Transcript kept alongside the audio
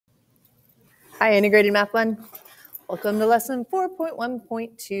Hi, Integrated Math 1. Welcome to lesson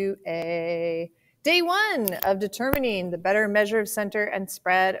 4.1.2a. Day 1 of determining the better measure of center and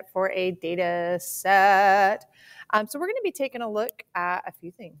spread for a data set. So we're going to be taking a look at a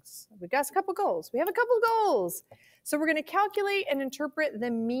few things. We've got a couple goals. We have a couple goals. So we're going to calculate and interpret the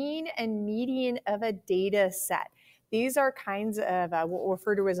mean and median of a data set. These are kinds of what we'll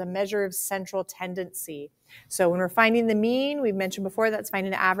refer to as a measure of central tendency. So when we're finding the mean, we've mentioned before, that's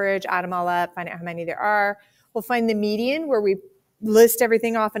finding the average, add them all up, find out how many there are. We'll find the median where we list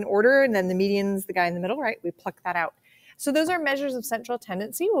everything off in order, and then the median's the guy in the middle, right? We pluck that out. So those are measures of central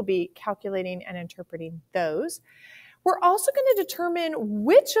tendency. We'll be calculating and interpreting those. We're also going to determine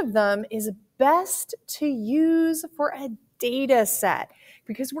which of them is best to use for a data set,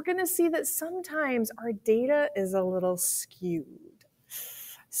 because we're going to see that sometimes our data is a little skewed.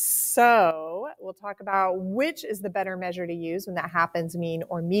 So we'll talk about which is the better measure to use when that happens, mean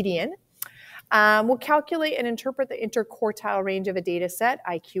or median. We'll calculate and interpret the interquartile range of a data set,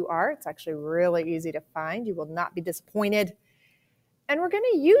 IQR. It's actually really easy to find. You will not be disappointed. And we're going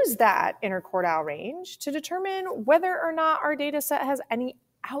to use that interquartile range to determine whether or not our data set has any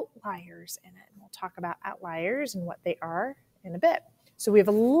outliers in it. We'll talk about outliers and what they are in a bit. So we have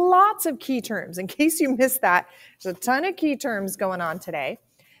lots of key terms. In case you missed that, there's a ton of key terms going on today.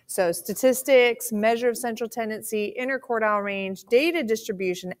 So statistics, measure of central tendency, interquartile range, data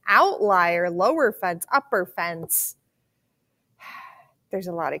distribution, outlier, lower fence, upper fence. There's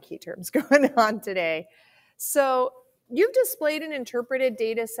a lot of key terms going on today. So you've displayed and interpreted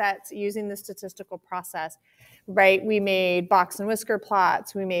data sets using the statistical process, right? We made box and whisker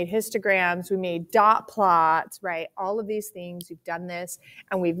plots, we made histograms, we made dot plots, right? All of these things, you've done this,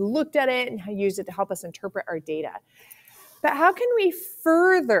 and we've looked at it and used it to help us interpret our data. But how can we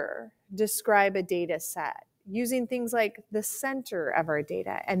further describe a data set using things like the center of our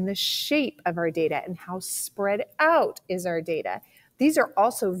data and the shape of our data and how spread out is our data? These are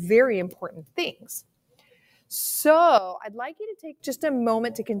also very important things. So I'd like you to take just a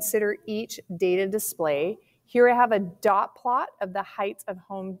moment to consider each data display. Here I have a dot plot of the heights of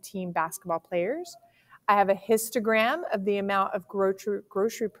home team basketball players. I have a histogram of the amount of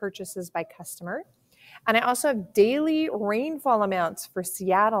grocery purchases by customer. And I also have daily rainfall amounts for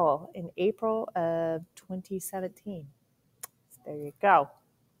Seattle in April of 2017. So there you go.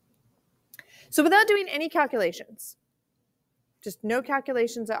 So without doing any calculations, just no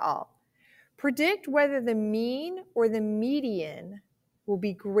calculations at all, predict whether the mean or the median will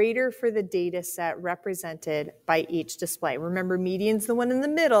be greater for the data set represented by each display. Remember, median's the one in the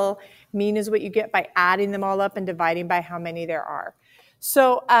middle. Mean is what you get by adding them all up and dividing by how many there are.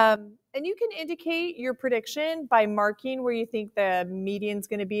 So, and you can indicate your prediction by marking where you think the median's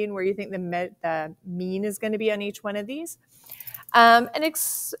going to be and where you think the mean is going to be on each one of these. And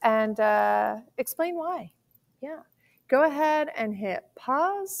explain why. Yeah. Go ahead and hit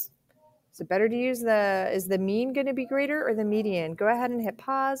pause. Is it better to use is the mean going to be greater or the median? Go ahead and hit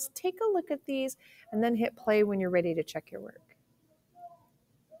pause, take a look at these, and then hit play when you're ready to check your work.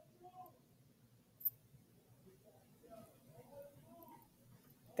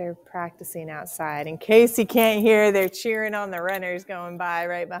 They're practicing outside. In case you can't hear, they're cheering on the runners going by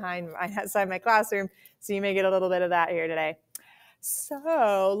right outside my classroom, so you may get a little bit of that here today.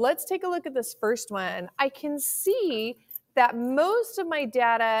 So let's take a look at this first one. I can see that most of my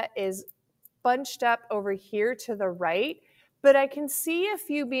data is bunched up over here to the right, but I can see a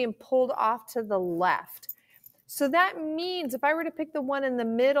few being pulled off to the left. So that means if I were to pick the one in the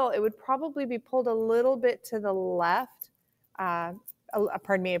middle, it would probably be pulled a little bit to the left.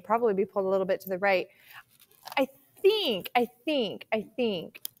 Pardon me, it'd probably be pulled a little bit to the right. I think the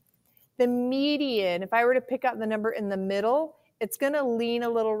median, if I were to pick up the number in the middle, it's going to lean a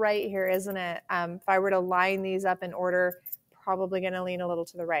little right here, isn't it? If I were to line these up in order, probably going to lean a little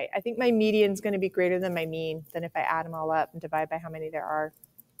to the right. I think my median is going to be greater than my mean than if I add them all up and divide by how many there are.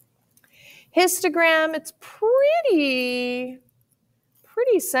 Histogram, it's pretty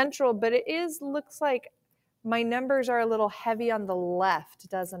central, but it looks like my numbers are a little heavy on the left,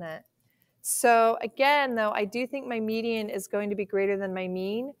 doesn't it? So again, though, I do think my median is going to be greater than my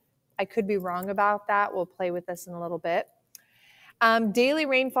mean. I could be wrong about that. We'll play with this in a little bit. Daily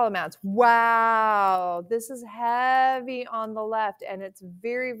rainfall amounts. Wow, this is heavy on the left and it's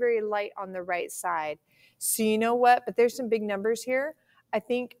very, very light on the right side. So you know what? But there's some big numbers here. I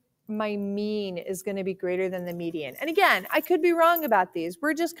think my mean is going to be greater than the median. And again, I could be wrong about these.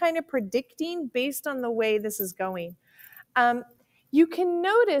 We're just kind of predicting based on the way this is going. You can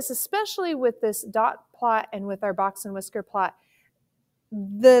notice, especially with this dot plot and with our box and whisker plot,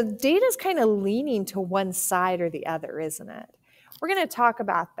 the data is kind of leaning to one side or the other, isn't it? We're going to talk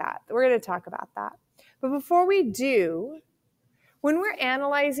about that. We're going to talk about that. But before we do, when we're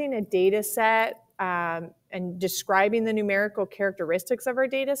analyzing a data set and describing the numerical characteristics of our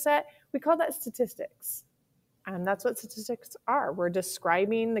data set, we call that statistics. And that's what statistics are. We're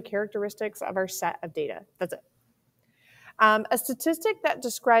describing the characteristics of our set of data. That's it. A statistic that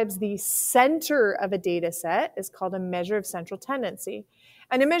describes the center of a data set is called a measure of central tendency.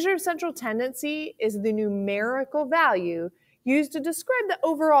 And a measure of central tendency is the numerical value used to describe the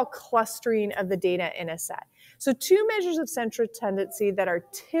overall clustering of the data in a set. So two measures of central tendency that are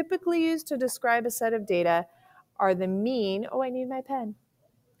typically used to describe a set of data are the mean, oh, I need my pen,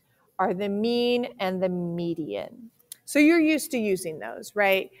 are the mean and the median. So you're used to using those,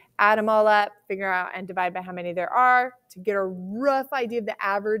 right? Add them all up, figure out and divide by how many there are to get a rough idea of the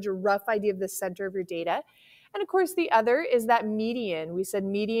average, a rough idea of the center of your data. And of course, the other is that median. We said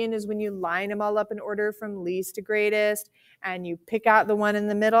median is when you line them all up in order from least to greatest, and you pick out the one in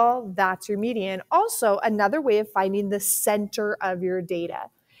the middle. That's your median. Also, another way of finding the center of your data.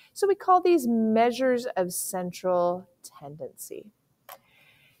 So we call these measures of central tendency.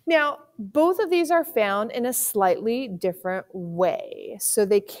 Now, both of these are found in a slightly different way. So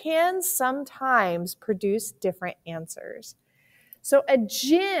they can sometimes produce different answers. So a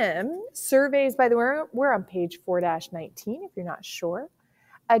gym surveys, by the way, we're on page 4-19 if you're not sure.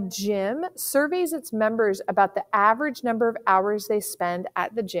 A gym surveys its members about the average number of hours they spend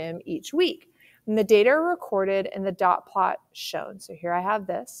at the gym each week. And the data are recorded in the dot plot shown. So here I have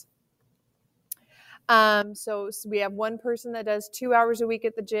this. So we have one person that does 2 hours a week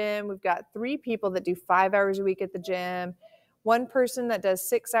at the gym. We've got 3 people that do 5 hours a week at the gym. One person that does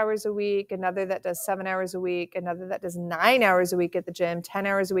 6 hours a week, another that does 7 hours a week, another that does 9 hours a week at the gym, 10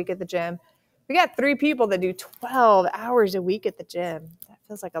 hours a week at the gym. We got 3 people that do 12 hours a week at the gym. That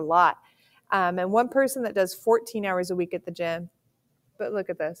feels like a lot. And one person that does 14 hours a week at the gym. But look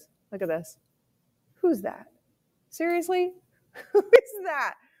at this. Look at this. Who's that? Seriously? Who is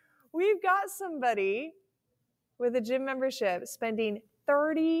that? We've got somebody with a gym membership spending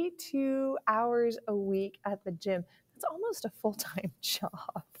 32 hours a week at the gym. That's almost a full-time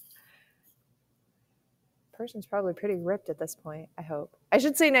job. Person's probably pretty ripped at this point, I hope. I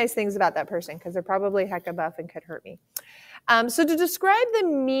should say nice things about that person because they're probably hecka buff and could hurt me. So to describe the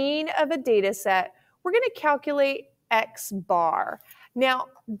mean of a data set, we're going to calculate X bar. Now,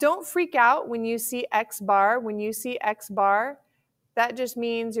 don't freak out when you see X bar. When you see X bar, that just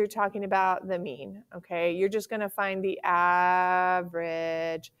means you're talking about the mean, okay? You're just going to find the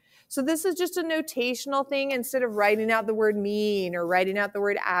average. So this is just a notational thing. Instead of writing out the word mean or writing out the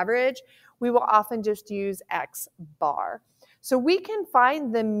word average, we will often just use X bar. So we can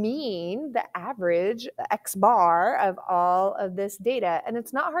find the mean, the average, the X bar of all of this data. And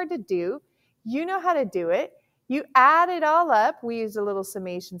it's not hard to do. You know how to do it. You add it all up. We use a little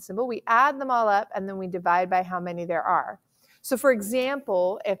summation symbol. We add them all up, and then we divide by how many there are. So for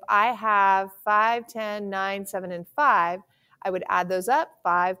example, if I have 5, 10, 9, 7, and 5, I would add those up,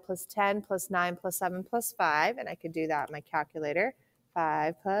 5 plus 10 plus 9 plus 7 plus 5, and I could do that in my calculator,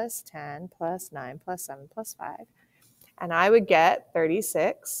 5 plus 10 plus 9 plus 7 plus 5. And I would get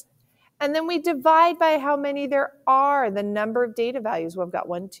 36. And then we divide by how many there are, the number of data values. Well, we've got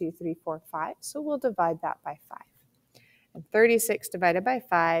 1, 2, 3, 4, 5, so we'll divide that by 5. And 36 divided by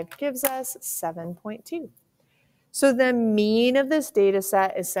 5 gives us 7.2. So the mean of this data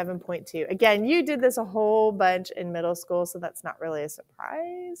set is 7.2. Again, you did this a whole bunch in middle school, so that's not really a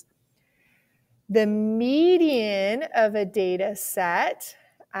surprise. The median of a data set,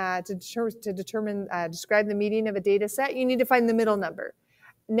 to describe the median of a data set, you need to find the middle number.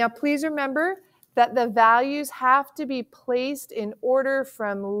 Now, please remember that the values have to be placed in order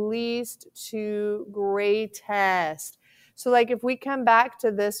from least to greatest. So like if we come back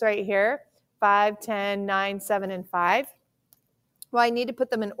to this right here, 5, 10, 9, 7, and 5. Well, I need to put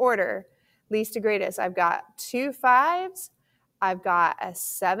them in order, least to greatest. I've got 2 5s, I've got a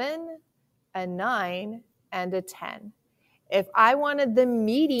 7, a 9, and a 10. If I wanted the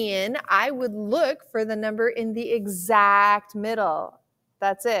median, I would look for the number in the exact middle.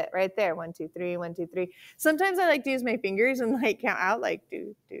 That's it, right there. 1, 2, 3, 1, 2, 3. Sometimes I like to use my fingers and like count out like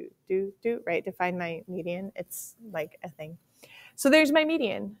do, right, to find my median. It's like a thing. So there's my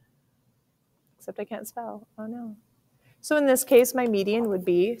median. Except I can't spell. Oh no. So in this case, my median would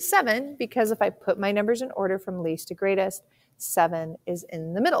be 7 because if I put my numbers in order from least to greatest, 7 is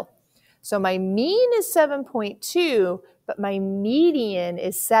in the middle. So my mean is 7.2, but my median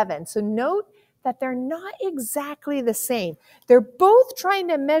is 7. So note that they're not exactly the same. They're both trying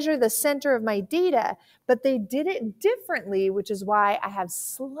to measure the center of my data, but they did it differently, which is why I have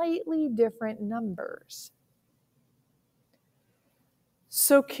slightly different numbers.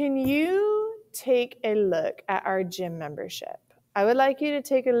 So can you take a look at our gym membership? I would like you to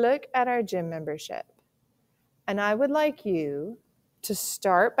take a look at our gym membership. And I would like you to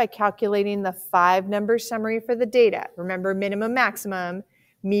start by calculating the 5-number summary for the data. Remember, minimum, maximum,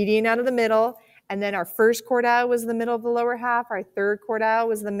 median out of the middle, and then our first quartile was the middle of the lower half, our third quartile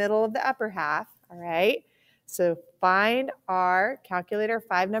was the middle of the upper half, all right? So calculate our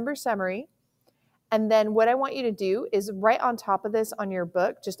 5-number summary. And then what I want you to do is right on top of this on your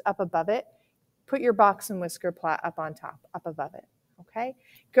book, just up above it, put your box and whisker plot up on top, up above it, okay?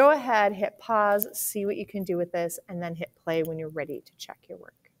 Go ahead, hit pause, see what you can do with this, and then hit play when you're ready to check your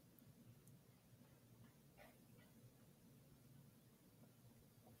work.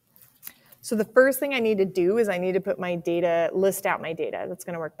 So the first thing I need to do is I need to put my data, list out my data. That's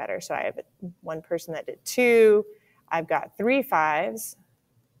going to work better. So I have one person that did 2. I've got 3 5s.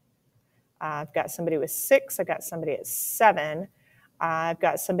 I've got somebody with 6. I've got somebody at 7. I've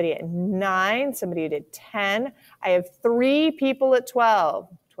got somebody at 9, somebody who did 10. I have 3 people at 12.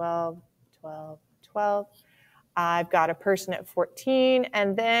 12, 12, 12. I've got a person at 14.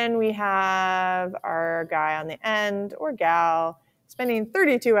 And then we have our guy on the end, or gal, spending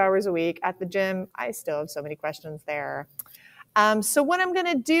 32 hours a week at the gym. I still have so many questions there. So what I'm going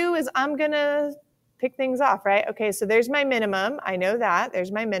to do is I'm going to pick things off, right? Okay, so there's my minimum. I know that.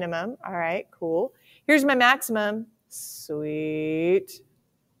 There's my minimum. All right, cool. Here's my maximum. Sweet.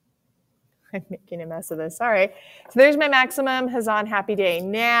 I'm making a mess of this. All right. So there's my maximum. Hazan, happy day.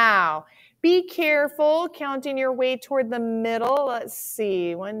 Now, be careful counting your way toward the middle. Let's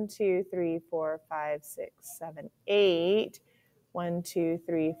see. 1, 2, 3, 4, 5, 6, 7, 8. 1, 2,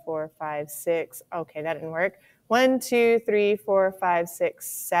 3, 4, 5, 6. Okay, that didn't work. 1, 2, 3, 4, 5, 6,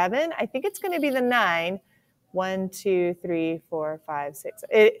 7. I think it's going to be the 9. 1, 2, 3, 4, 5, 6.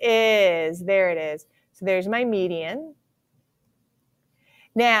 It is. There it is. So there's my median.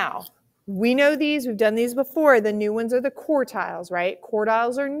 Now, we know these. We've done these before. The new ones are the quartiles, right?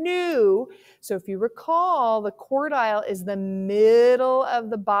 Quartiles are new. So if you recall, the quartile is the middle of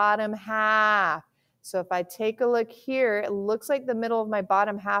the bottom half. So if I take a look here, it looks like the middle of my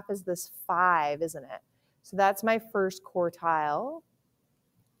bottom half is this 5, isn't it? So that's my first quartile.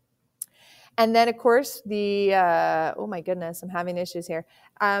 And then, of course, oh my goodness, I'm having issues here.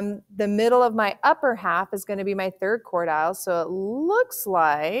 The middle of my upper half is going to be my third quartile. So it looks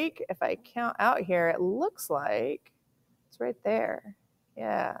like, if I count out here, it looks like it's right there.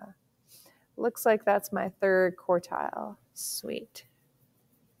 Yeah. Looks like that's my third quartile. Sweet.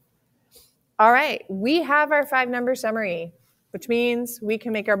 All right, we have our 5-number summary, which means we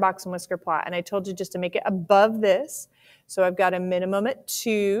can make our box and whisker plot. And I told you just to make it above this. So I've got a minimum at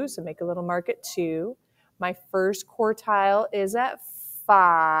 2, so make a little mark at 2. My first quartile is at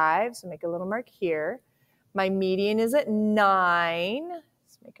 5, so make a little mark here. My median is at 9,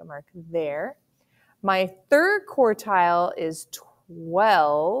 let's make a mark there. My third quartile is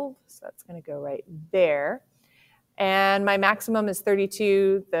 12, so that's going to go right there. And my maximum is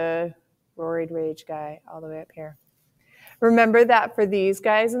 32, the Roared Rage guy all the way up here. Remember that for these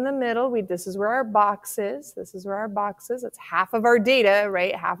guys in the middle, this is where our box is. This is where our box is. It's half of our data,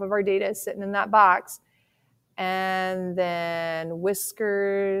 right? Half of our data is sitting in that box. And then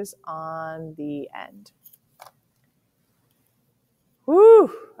whiskers on the end.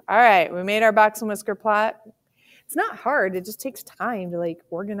 Woo! All right, we made our box and whisker plot. It's not hard. It just takes time to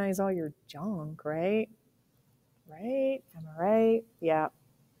organize all your junk, right? Right? Am I right? Yeah.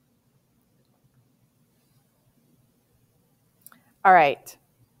 All right.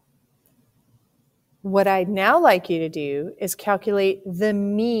 What I'd now like you to do is calculate the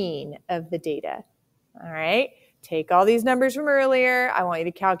mean of the data. All right. Take all these numbers from earlier. I want you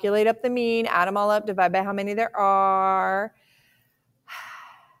to calculate up the mean, add them all up, divide by how many there are.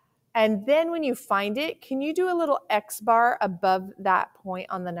 And then when you find it, can you do a little X bar above that point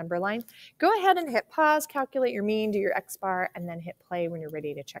on the number line? Go ahead and hit pause, calculate your mean, do your X bar, and then hit play when you're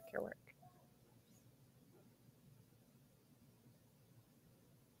ready to check your work.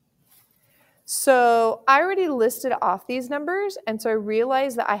 So I already listed off these numbers, and so I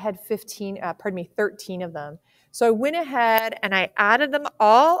realized that I had 13 of them. So I went ahead and I added them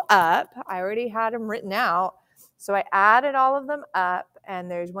all up. I already had them written out. So I added all of them up,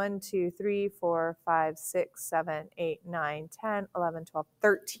 and there's 1, 2, 3, 4, 5, 6, 7, 8, 9, 10, 11, 12,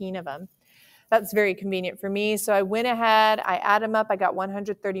 13 of them. That's very convenient for me. So I went ahead, I added them up, I got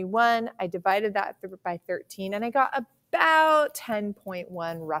 131. I divided that by 13, and I got about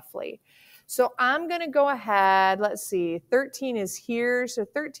 10.1 roughly. So I'm going to go ahead, let's see, 13 is here, so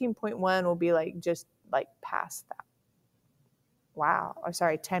 13.1 will be just past that. Wow, oh,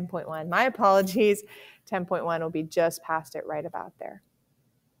 sorry, 10.1. My apologies. 10.1 will be just past it right about there.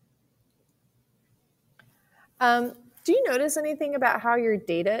 Do you notice anything about how your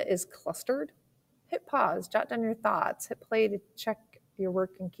data is clustered? Hit pause, jot down your thoughts, hit play to check your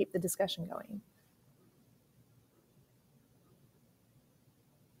work and keep the discussion going.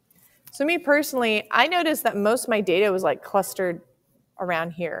 So me personally, I noticed that most of my data was like clustered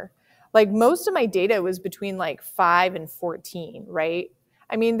around here. Like most of my data was between like 5 and 14, right?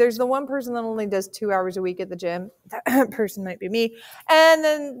 I mean, there's the one person that only does 2 hours a week at the gym. That person might be me. And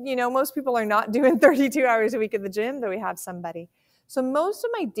then, you know, most people are not doing 32 hours a week at the gym, though we have somebody. So most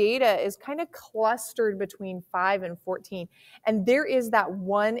of my data is kind of clustered between 5 and 14. And there is that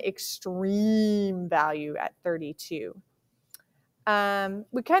one extreme value at 32.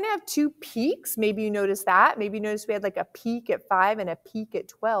 We kind of have 2 peaks. Maybe you noticed that. Maybe you noticed we had like a peak at 5 and a peak at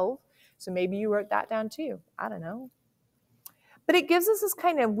 12. So maybe you wrote that down too. I don't know. But it gives us this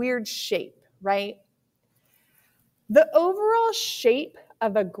kind of weird shape, right? The overall shape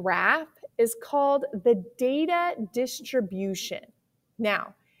of a graph is called the data distribution.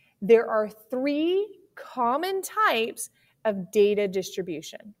 Now, there are 3 common types of data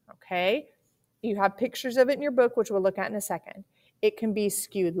distribution, okay? You have pictures of it in your book, which we'll look at in a second. It can be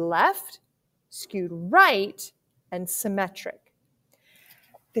skewed left, skewed right, and symmetric.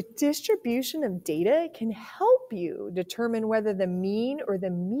 The distribution of data can help you determine whether the mean or the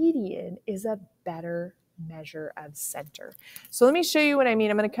median is a better measure of center. So let me show you what I mean.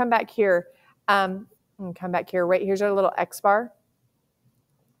 I'm going to come back here. Right here's our little X bar.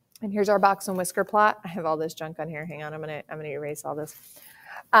 And here's our box and whisker plot. I have all this junk on here. Hang on, I'm gonna erase all this.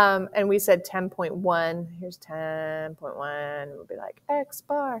 And we said 10.1. Here's 10.1. We'll be like X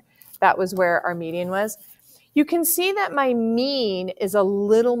bar. That was where our median was. You can see that my mean is a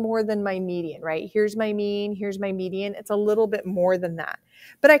little more than my median, right? Here's my mean, here's my median. It's a little bit more than that.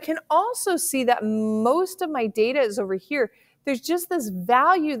 But I can also see that most of my data is over here. There's just this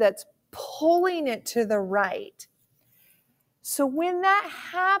value that's pulling it to the right. So when that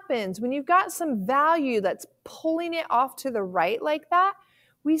happens, when you've got some value that's pulling it off to the right like that,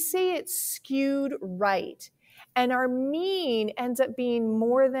 we say it's skewed right. And our mean ends up being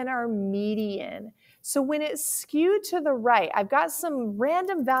more than our median. So when it's skewed to the right, I've got some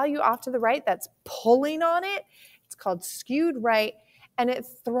random value off to the right that's pulling on it. It's called skewed right, and it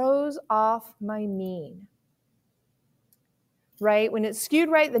throws off my mean. Right? When it's skewed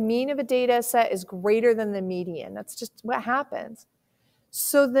right, the mean of a data set is greater than the median. That's just what happens.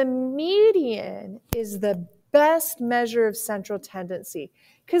 So the median is the best measure of central tendency.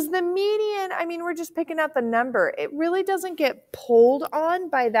 Because the median, I mean, we're just picking out the number. It really doesn't get pulled on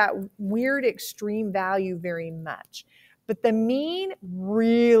by that weird extreme value very much. But the mean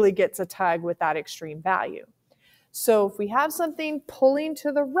really gets a tug with that extreme value. So if we have something pulling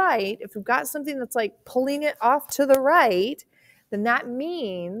to the right, if we've got something that's like pulling it off to the right, then that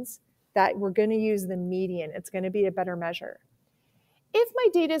means that we're going to use the median. It's going to be a better measure. If my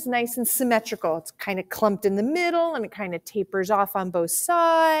data is nice and symmetrical, it's kind of clumped in the middle and it kind of tapers off on both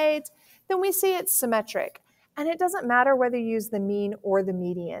sides, then we say it's symmetric. And it doesn't matter whether you use the mean or the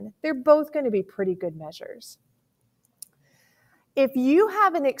median. They're both going to be pretty good measures. If you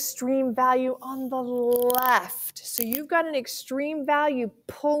have an extreme value on the left, so you've got an extreme value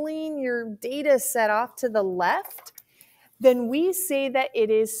pulling your data set off to the left, then we say that it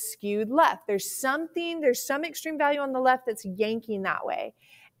is skewed left. There's some extreme value on the left that's yanking that way.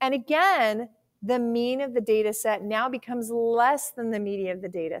 And again, the mean of the data set now becomes less than the median of the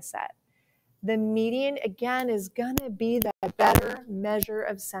data set. The median, again, is going to be the better measure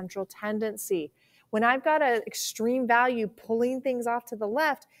of central tendency. When I've got an extreme value pulling things off to the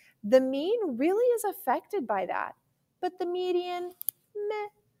left, the mean really is affected by that. But the median, meh,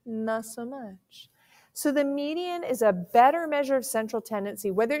 not so much. So the median is a better measure of central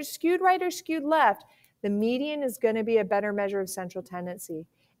tendency. Whether it's skewed right or skewed left, the median is going to be a better measure of central tendency.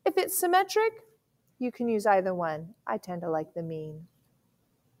 If it's symmetric, you can use either one. I tend to like the mean.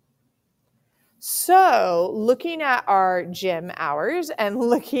 So looking at our gym hours and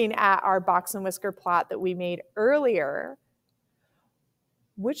looking at our box and whisker plot that we made earlier,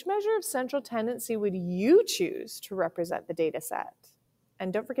 which measure of central tendency would you choose to represent the data set?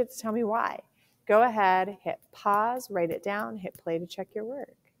 And don't forget to tell me why. Go ahead, hit pause, write it down, hit play to check your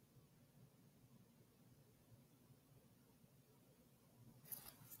work.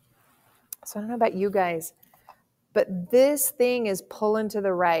 So I don't know about you guys, but this thing is pulling to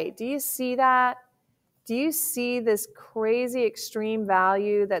the right. Do you see that? Do you see this crazy extreme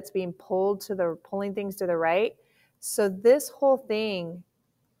value that's being pulling things to the right? So this whole thing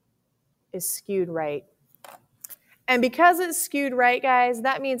is skewed right. And because it's skewed right, guys,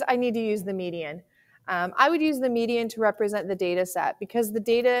 that means I need to use the median. I would use the median to represent the data set because the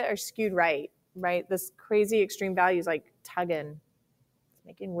data are skewed right. right? This crazy extreme value is like tugging. It's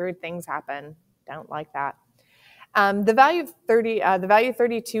making weird things happen. Don't like that. The value of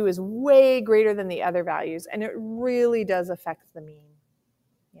 32 is way greater than the other values, and it really does affect the mean.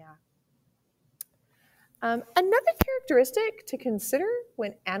 Yeah. Another characteristic to consider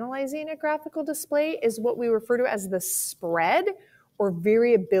when analyzing a graphical display is what we refer to as the spread or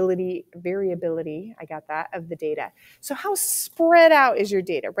variability, I got that, of the data. So how spread out is your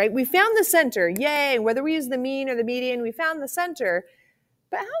data, right? We found the center, yay, whether we use the mean or the median, we found the center,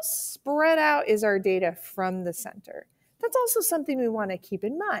 but how spread out is our data from the center? That's also something we want to keep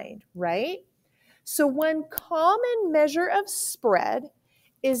in mind, right? So one common measure of spread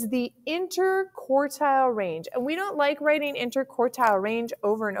is the interquartile range. And we don't like writing interquartile range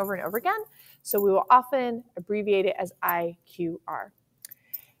over and over and over again, so we will often abbreviate it as IQR.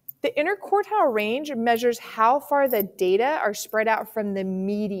 The interquartile range measures how far the data are spread out from the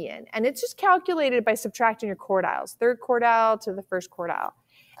median, and it's just calculated by subtracting your quartiles, third quartile to the first quartile.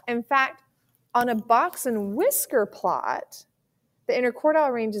 In fact, on a box and whisker plot, the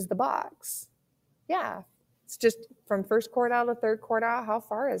interquartile range is the box. Yeah, it's just from first quartile to third quartile, how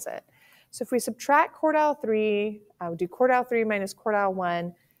far is it? So if we subtract quartile 3, do quartile 3 minus quartile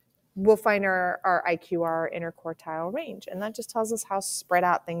 1, we'll find our IQR interquartile range. And that just tells us how spread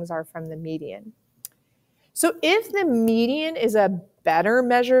out things are from the median. So if the median is a better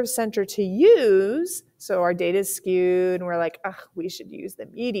measure of center to use, so our data is skewed and we're like, we should use the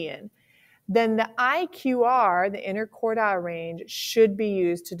median, then the IQR, the interquartile range, should be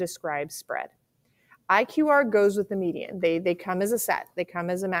used to describe spread. IQR goes with the median. They come as a set. They come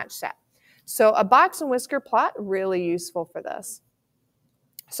as a match set. So a box and whisker plot, really useful for this.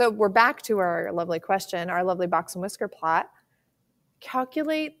 So we're back to our lovely question, our lovely box and whisker plot.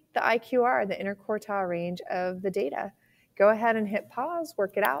 Calculate the IQR, the interquartile range of the data. Go ahead and hit pause,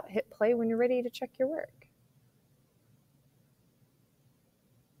 work it out, hit play when you're ready to check your work.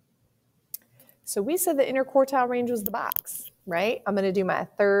 So we said the interquartile range was the box, right? I'm going to do my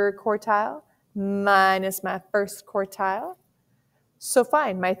third quartile minus my first quartile. So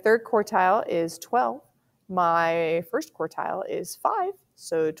fine, my third quartile is 12. My first quartile is 5.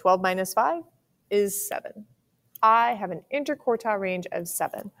 So 12 minus 5 is 7. I have an interquartile range of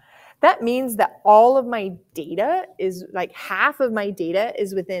 7. That means that all of my data is, like half of my data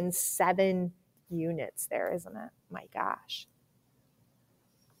is within 7 units there, isn't it? My gosh.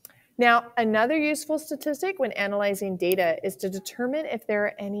 Now, another useful statistic when analyzing data is to determine if there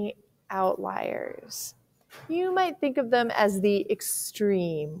are any outliers. You might think of them as the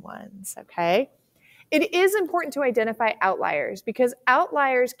extreme ones, okay? It is important to identify outliers because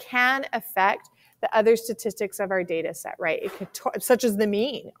outliers can affect the other statistics of our data set, right? It could such as the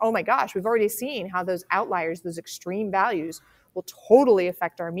mean. Oh my gosh, we've already seen how those outliers, those extreme values, will totally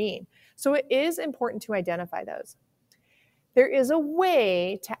affect our mean. So it is important to identify those. There is a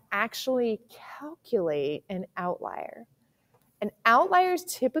way to actually calculate an outlier. An outlier is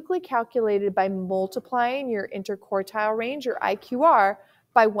typically calculated by multiplying your interquartile range, your IQR,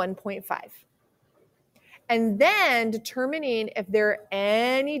 by 1.5. And then determining if there are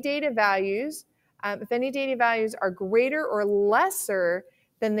any data values, if any data values are greater or lesser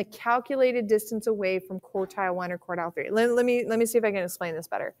than the calculated distance away from quartile 1 or quartile 3. Let me see if I can explain this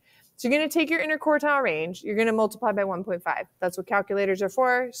better. So you're going to take your interquartile range, you're going to multiply by 1.5. That's what calculators are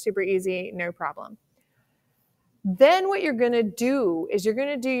for, super easy, no problem. Then what you're going to do is you're going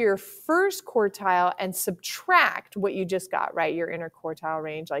to do your first quartile and subtract what you just got, right? Your interquartile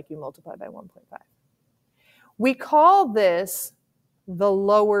range, like you multiply by 1.5. We call this the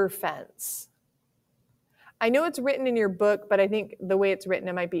lower fence. I know it's written in your book, but I think the way it's written,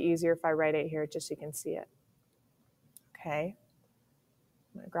 it might be easier if I write it here just so you can see it. Okay.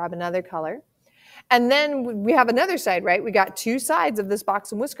 I'm going to grab another color. And then we have another side, right? We got two sides of this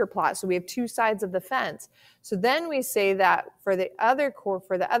box and whisker plot. So we have two sides of the fence. So then we say that for the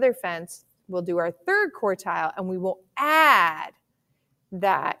other fence, we'll do our third quartile and we will add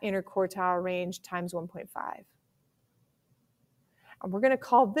that interquartile range times 1.5. And we're going to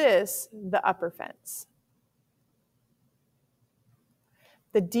call this the upper fence.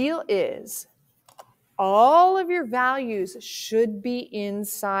 The deal is all of your values should be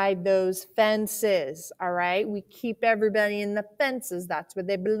inside those fences, all right? We keep everybody in the fences. That's where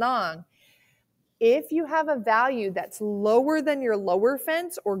they belong. If you have a value that's lower than your lower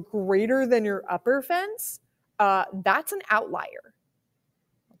fence or greater than your upper fence, that's an outlier,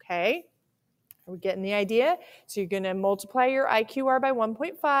 okay? Are we getting the idea? So you're going to multiply your IQR by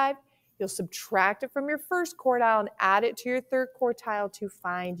 1.5. You'll subtract it from your first quartile and add it to your third quartile to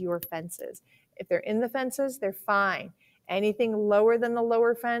find your fences. If they're in the fences, they're fine. Anything lower than the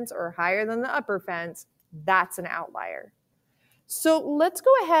lower fence or higher than the upper fence, that's an outlier. So let's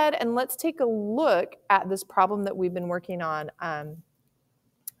go ahead and let's take a look at this problem that we've been working on,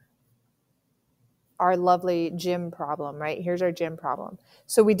 our lovely gym problem, right? Here's our gym problem.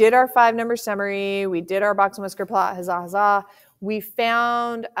 So we did our 5-number summary. We did our box and whisker plot, huzzah, huzzah. We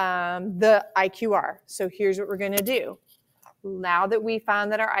found the IQR. So here's what we're going to do. Now that we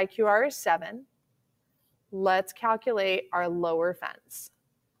found that our IQR is 7, let's calculate our lower fence.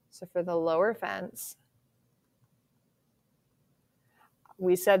 So for the lower fence,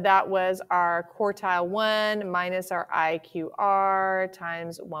 we said that was our quartile 1 minus our IQR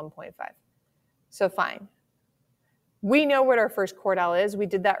times 1.5. So fine. We know what our first quartile is. We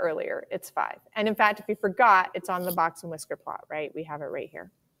did that earlier. It's 5. And in fact, if you forgot, it's on the box and whisker plot, right? We have it right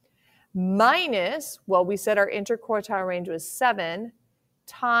here. Minus, well, we said our interquartile range was 7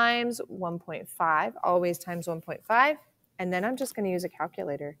 times 1.5, always times 1.5. And then I'm just going to use a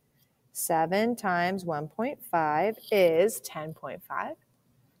calculator. 7 times 1.5 is 10.5.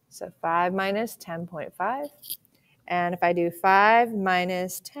 So 5 minus 10.5. And if I do 5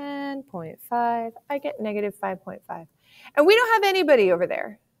 minus 10.5, I get negative 5.5. And we don't have anybody over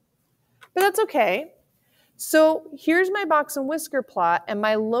there, but that's okay. So here's my box and whisker plot, and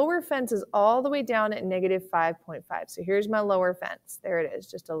my lower fence is all the way down at negative 5.5. So here's my lower fence. There it is,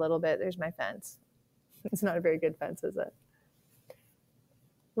 just a little bit. There's my fence. It's not a very good fence, is it?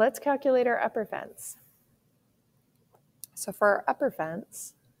 Let's calculate our upper fence. So for our upper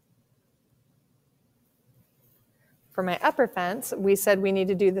fence, for my upper fence, we said we need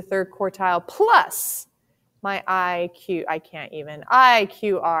to do the third quartile plus my IQR.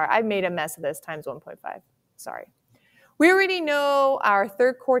 I've made a mess of this times 1.5. Sorry. We already know our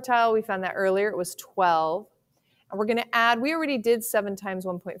third quartile. We found that earlier. It was 12. And we're going to add, we already did 7 times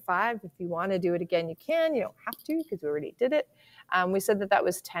 1.5. If you want to do it again, you can. You don't have to because we already did it. We said that that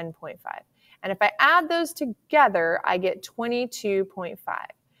was 10.5. And if I add those together, I get 22.5.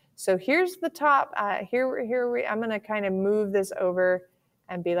 So here's the top. I'm going to kind of move this over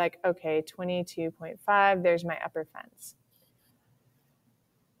and be like, okay, 22.5. There's my upper fence.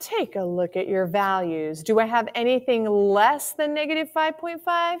 Take a look at your values. Do I have anything less than negative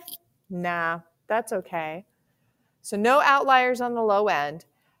 5.5? Nah, that's okay. So no outliers on the low end.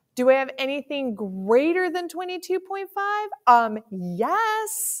 Do I have anything greater than 22.5?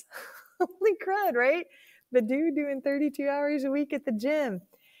 Yes. Holy crud, right? The dude doing 32 hours a week at the gym.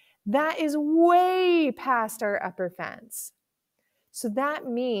 That is way past our upper fence. So that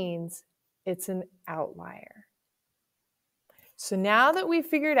means it's an outlier. So now that we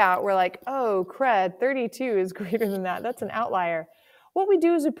figured out, we're like, oh, crud, 32 is greater than that. That's an outlier. What we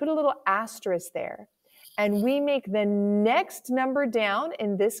do is we put a little asterisk there, and we make the next number down,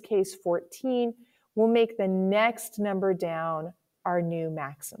 in this case 14, we'll make the next number down our new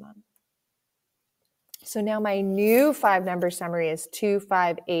maximum. So now my new 5-number summary is 2,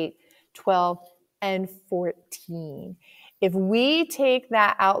 5, 8, 12, and 14. If we take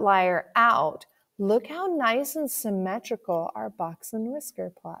that outlier out, look how nice and symmetrical our box and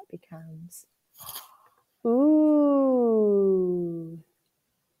whisker plot becomes. Ooh,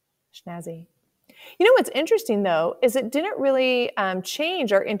 snazzy. You know what's interesting though, is it didn't really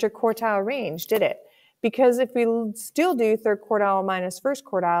change our interquartile range, did it? Because if we still do third quartile minus first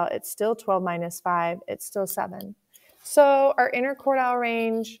quartile, it's still 12 minus 5, it's still 7. So our interquartile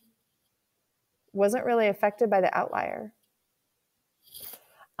range wasn't really affected by the outlier.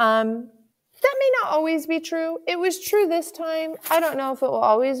 That may not always be true. It was true this time. I don't know if it will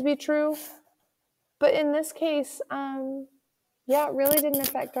always be true. But in this case, yeah, it really didn't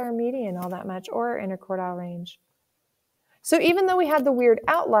affect our median all that much or our interquartile range. So even though we had the weird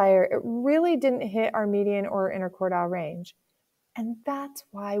outlier, it really didn't hit our median or interquartile range. And that's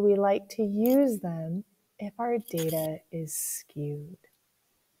why we like to use them if our data is skewed.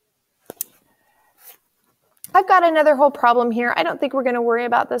 I've got another whole problem here. I don't think we're going to worry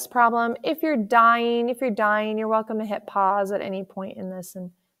about this problem. If you're dying, you're welcome to hit pause at any point in this and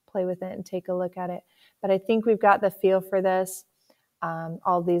play with it and take a look at it. But I think we've got the feel for this,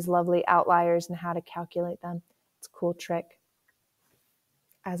 all these lovely outliers and how to calculate them. It's a cool trick.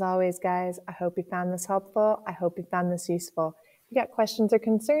 As always, guys, I hope you found this helpful. I hope you found this useful. If you got questions or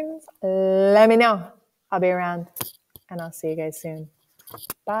concerns, let me know. I'll be around, and I'll see you guys soon.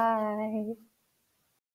 Bye.